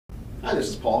Hi, this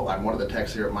is Paul. I'm one of the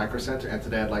techs here at Micro Center, and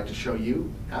today I'd like to show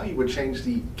you how you would change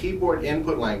the keyboard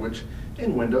input language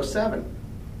in Windows 7.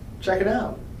 Check it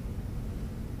out.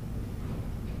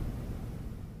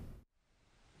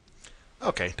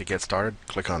 Okay, to get started,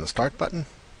 click on the Start button,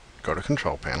 go to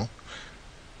Control Panel,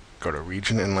 go to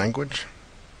Region and Language,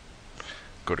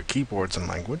 go to Keyboards and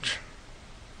Language,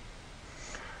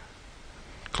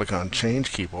 click on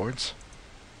Change Keyboards.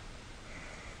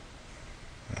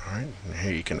 Alright,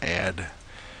 here you can add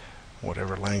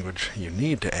whatever language you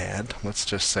need to add. Let's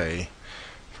just say,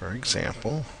 for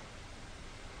example,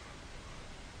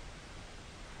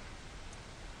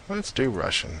 let's do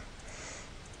Russian.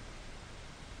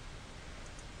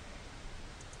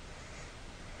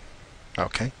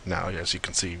 Okay, now as you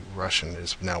can see, Russian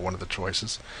is now one of the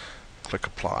choices. Click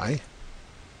Apply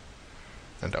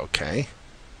and OK.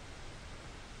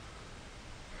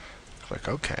 Click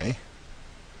OK.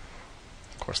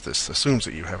 Of course, this assumes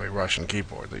that you have a Russian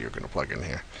keyboard that you're going to plug in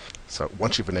here. So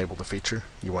once you've enabled the feature,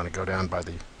 you want to go down by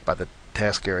the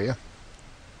task area,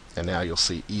 and now you'll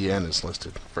see EN is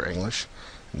listed for English,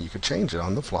 and you can change it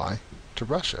on the fly to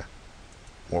Russia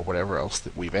or whatever else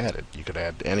that we've added. You could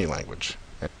add any language.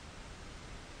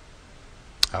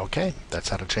 Okay, that's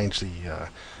how to change the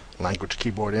language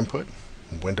keyboard input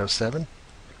in Windows 7.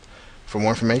 For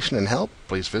more information and help,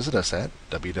 please visit us at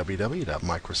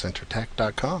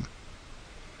www.microcentertech.com.